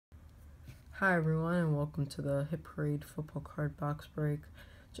Hi everyone, and welcome to the Hit Parade football card box break.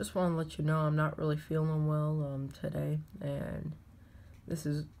 Just want to let you know I'm not really feeling well today, and this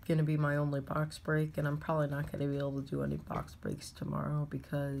is going to be my only box break, and I'm probably not going to be able to do any box breaks tomorrow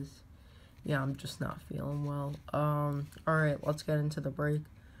because, yeah, I'm just not feeling well. Alright, let's get into the break.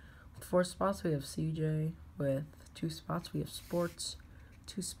 With 4 spots we have CJ, with 2 spots we have Sports,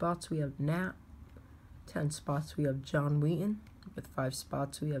 2 spots we have Nat, 10 spots we have John Wheaton. With 5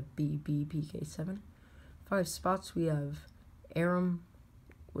 spots we have BBPK7. 5 spots we have Aram.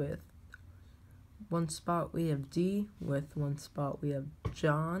 With 1 spot we have D. With 1 spot we have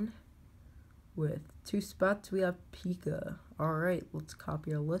John. With 2 spots we have Pika. Alright, let's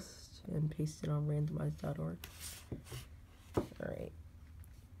copy our list and paste it on randomize.org. Alright.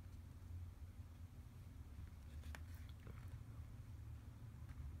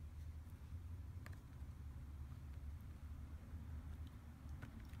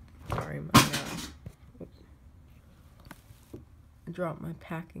 Sorry, my I dropped my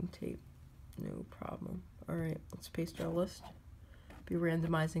packing tape. No problem. Alright, let's paste our list. Be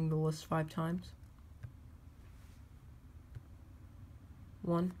randomizing the list 5 times.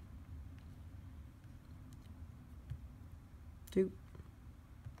 1, 2,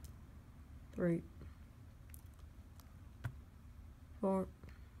 3, 4,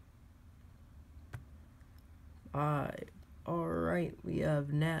 5. Alright, we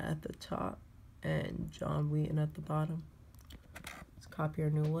have Nat at the top and John Wheaton at the bottom. Let's copy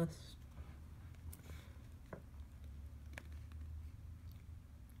our new list.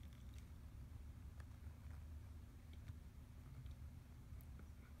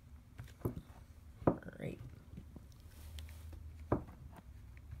 Alright.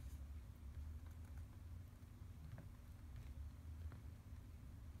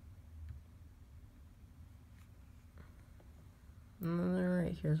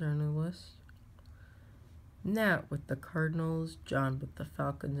 Alright, here's our new list. Nat with the Cardinals, John with the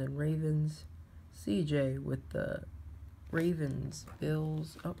Falcons and Ravens, CJ with the Ravens,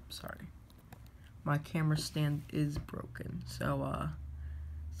 Bills. Oh, sorry. My camera stand is broken. So,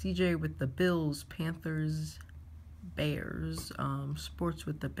 CJ with the Bills, Panthers, Bears, Sports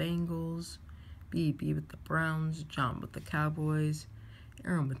with the Bengals, BB with the Browns, John with the Cowboys,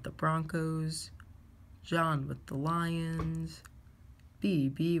 Aaron with the Broncos, John with the Lions,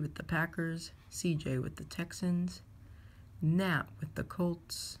 BB with the Packers, CJ with the Texans, Nat with the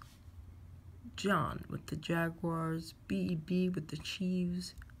Colts, John with the Jaguars, BB with the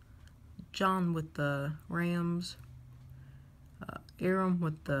Chiefs, John with the Rams, Aaron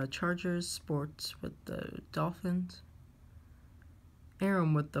with the Chargers, Sports with the Dolphins,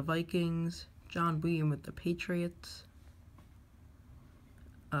 Aaron with the Vikings, John Wheaton with the Patriots,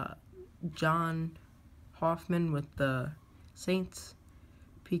 John Hoffman with the Saints,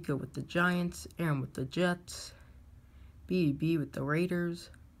 Pika with the Giants, Aaron with the Jets, BB with the Raiders,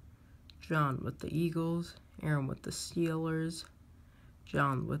 John with the Eagles, Aaron with the Steelers,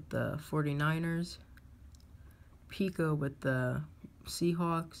 John with the 49ers, Pika with the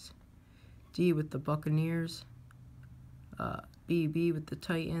Seahawks, D with the Buccaneers, BB with the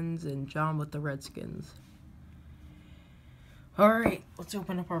Titans, and John with the Redskins. Alright, let's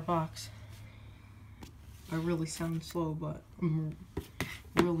open up our box. I really sound slow, but I'm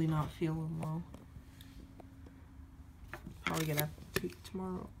really not feeling well. Probably gonna have to take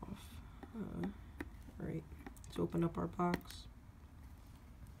tomorrow off. Alright, let's open up our box.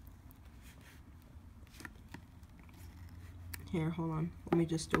 Here, hold on. Let me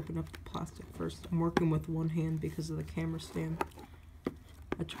just open up the plastic first. I'm working with one hand because of the camera stand.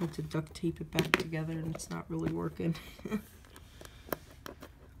 I tried to duct tape it back together and it's not really working.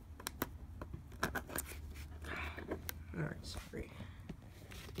 Alright, sorry.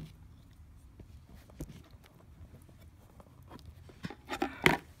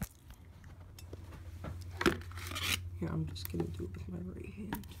 Here, I'm just gonna do it with my right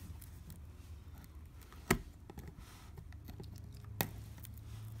hand.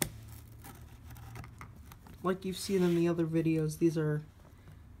 Like you've seen in the other videos, these are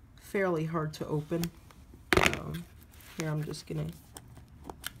fairly hard to open. Here, I'm just gonna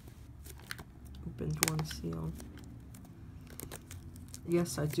open one seal.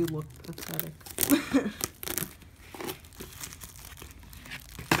 Yes, I do look pathetic.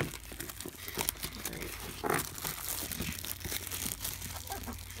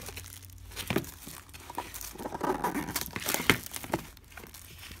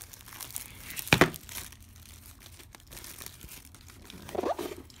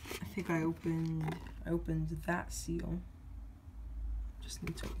 I think I opened that seal. Just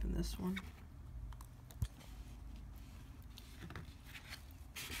need to open this one.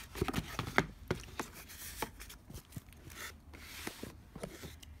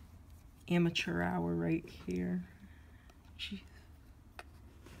 amateur hour right here. Jeez.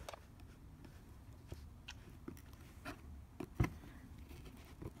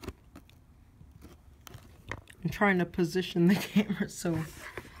 I'm trying to position the camera so it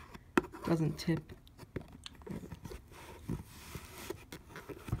doesn't tip.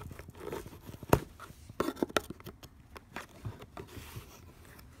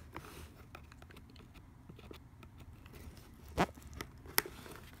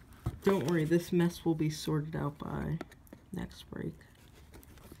 Don't worry, this mess will be sorted out by next break.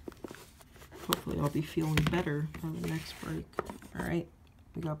 Hopefully I'll be feeling better by the next break. Alright,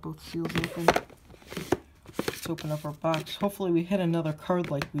 we got both seals open. Let's open up our box. Hopefully we hit another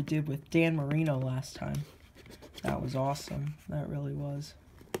card like we did with Dan Marino last time. That was awesome. That really was.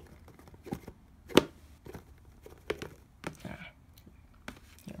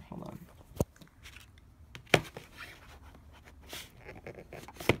 Here, hold on.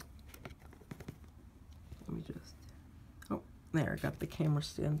 Let me just... Oh, there, I got the camera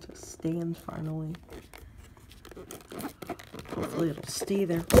stand to stand finally. Hopefully it'll stay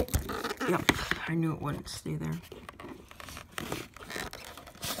there. Oh, yep, I knew it wouldn't stay there.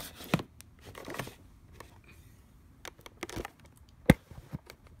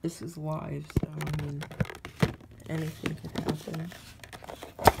 This is live, so I mean, anything could happen.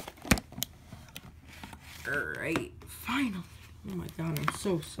 Alright, finally. Oh my god, I'm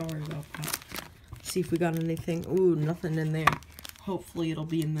so sorry about that. Let's see if we got anything. Ooh, nothing in there. Hopefully it'll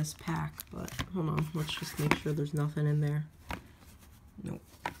be in this pack, but hold on, let's just make sure there's nothing in there. Nope.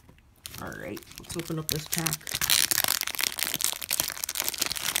 Alright, let's open up this pack.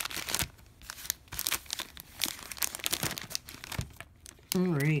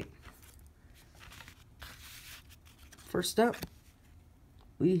 Alright. First up,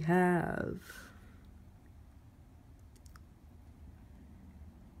 we have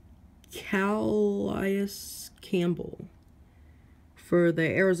Calais Campbell for the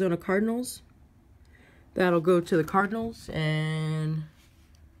Arizona Cardinals. That'll go to the Cardinals. And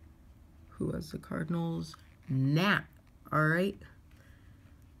who has the Cardinals? Nat. Alright.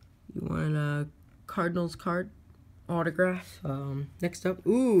 You want a Cardinals card autograph? Next up,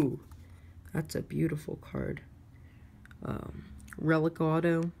 ooh, that's a beautiful card. Relic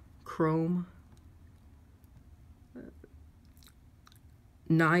Auto, Chrome.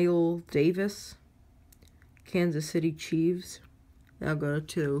 Knile Davis, Kansas City Chiefs. I'll go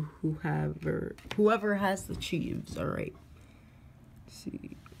to whoever has the Chiefs. All right. Let's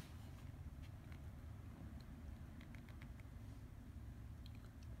see.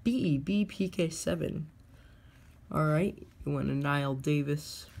 BEBPK7. All right. You want a Knile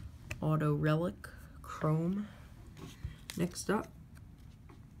Davis Auto Relic Chrome. Next up,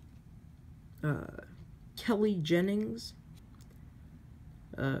 Kelly Jennings.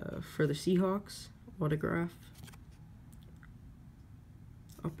 For the Seahawks, autograph,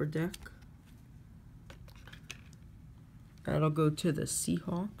 Upper Deck. That'll go to the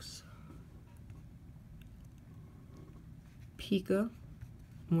Seahawks. Pika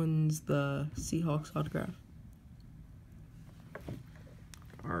wins the Seahawks autograph.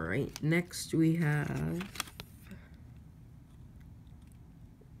 Alright, next we have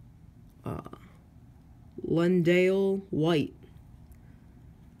Lendale White.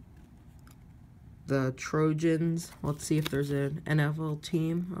 The Trojans. Let's see if there's an NFL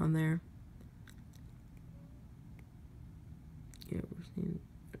team on there. Yeah,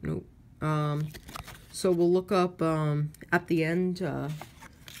 nope. So we'll look up at the end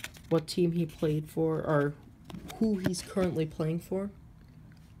what team he played for, or who he's currently playing for,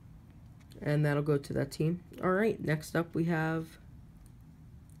 and that'll go to that team. All right. Next up we have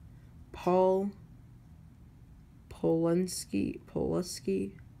Paul Polenski.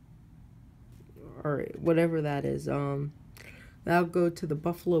 Or whatever that is. That'll go to the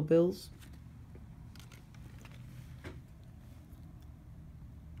Buffalo Bills.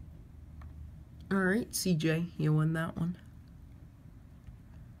 Alright, CJ, you won that one.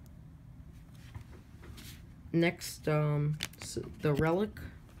 Next, the Relic.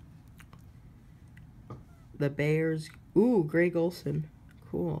 The Bears. Ooh, Greg Olsen.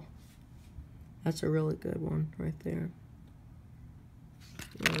 Cool. That's a really good one right there.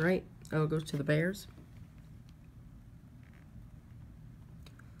 Alright. I'll go to the Bears.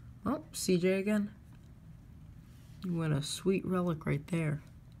 Oh, CJ again. You win a sweet relic right there.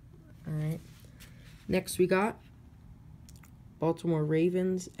 Alright. Next we got Baltimore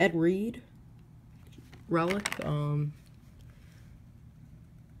Ravens. Ed Reed. Relic.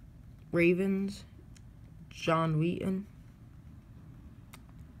 Ravens. John Wheaton.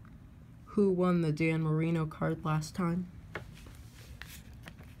 Who won the Dan Marino card last time?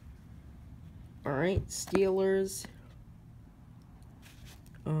 Alright, Steelers.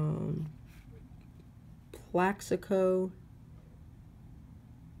 Plaxico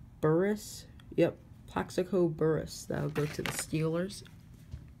Burress. Yep, Plaxico Burress. That'll go to the Steelers.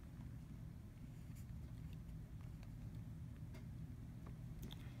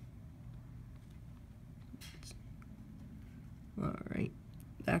 Alright,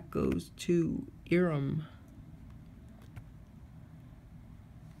 that goes to Iram.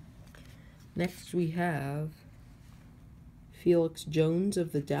 Next we have Felix Jones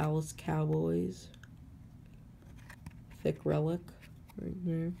of the Dallas Cowboys. Thick relic right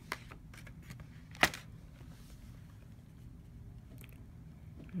there.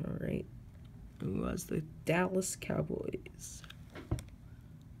 Alright, who was the Dallas Cowboys?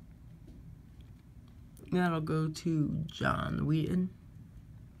 That'll go to John Wheaton.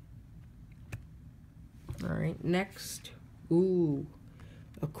 Alright, next. Ooh,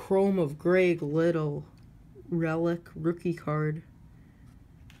 a chrome of Greg Little relic rookie card.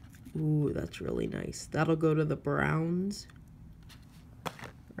 Ooh, that's really nice. That'll go to the Browns.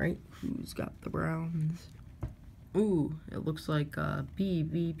 Right, who's got the Browns? Ooh, it looks like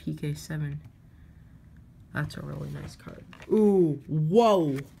BBPK7. That's a really nice card. Ooh,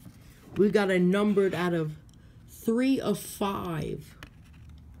 whoa. We got a numbered out of 3 of 5.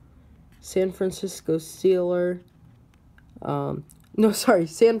 San Francisco Steeler. No, sorry.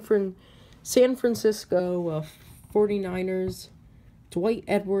 San Francisco 49ers. Dwight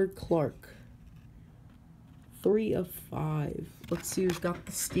Edward Clark. 3 of 5. Let's see who's got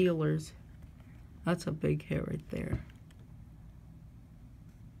the Steelers. That's a big hit right there.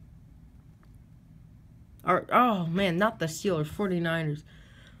 Oh, man, not the Steelers. 49ers.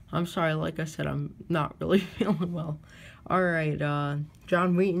 I'm sorry, like I said, I'm not really feeling well. Alright,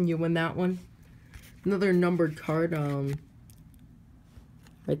 John Wheaton, you win that one. Another numbered card,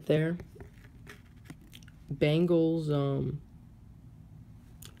 right there. Bengals,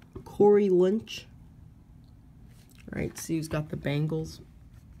 Corey Lynch. Alright, see who's got the Bengals.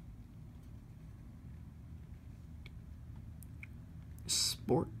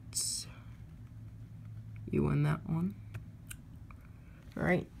 Sports. You win that one.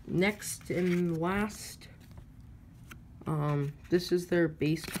 Alright, next and last, this is their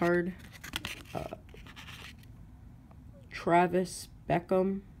base card, Travis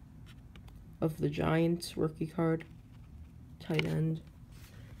Beckham of the Giants, rookie card, tight end.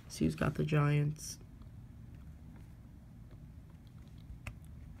 See who's got the Giants.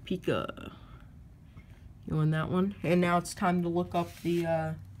 Pika, you won that one. And now it's time to look up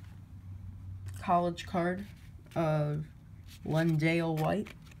the college card of Lendale White.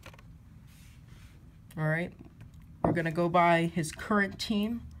 Alright, we're going to go by his current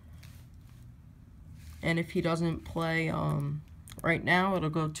team. And if he doesn't play right now, it'll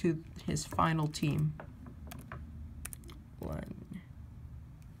go to his final team. Lendale.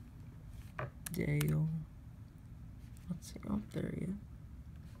 Let's see. Oh, there he is.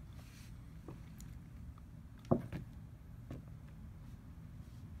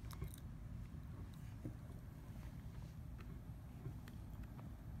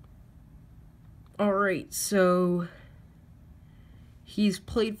 Alright, so he's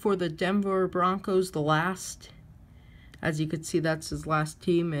played for the Denver Broncos the last. As you can see, that's his last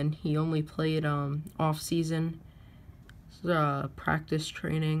team, and he only played off-season practice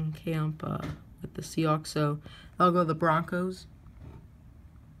training camp with the Seahawks. So I'll go the Broncos.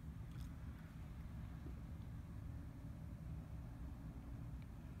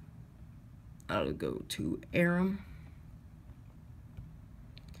 I'll go to Aram.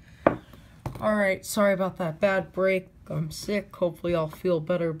 Alright, sorry about that bad break. I'm sick. Hopefully I'll feel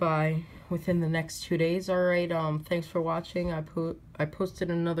better by within the next 2 days. Alright, thanks for watching. I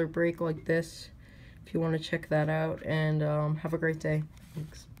posted another break like this if you want to check that out. And have a great day.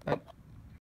 Thanks. Bye.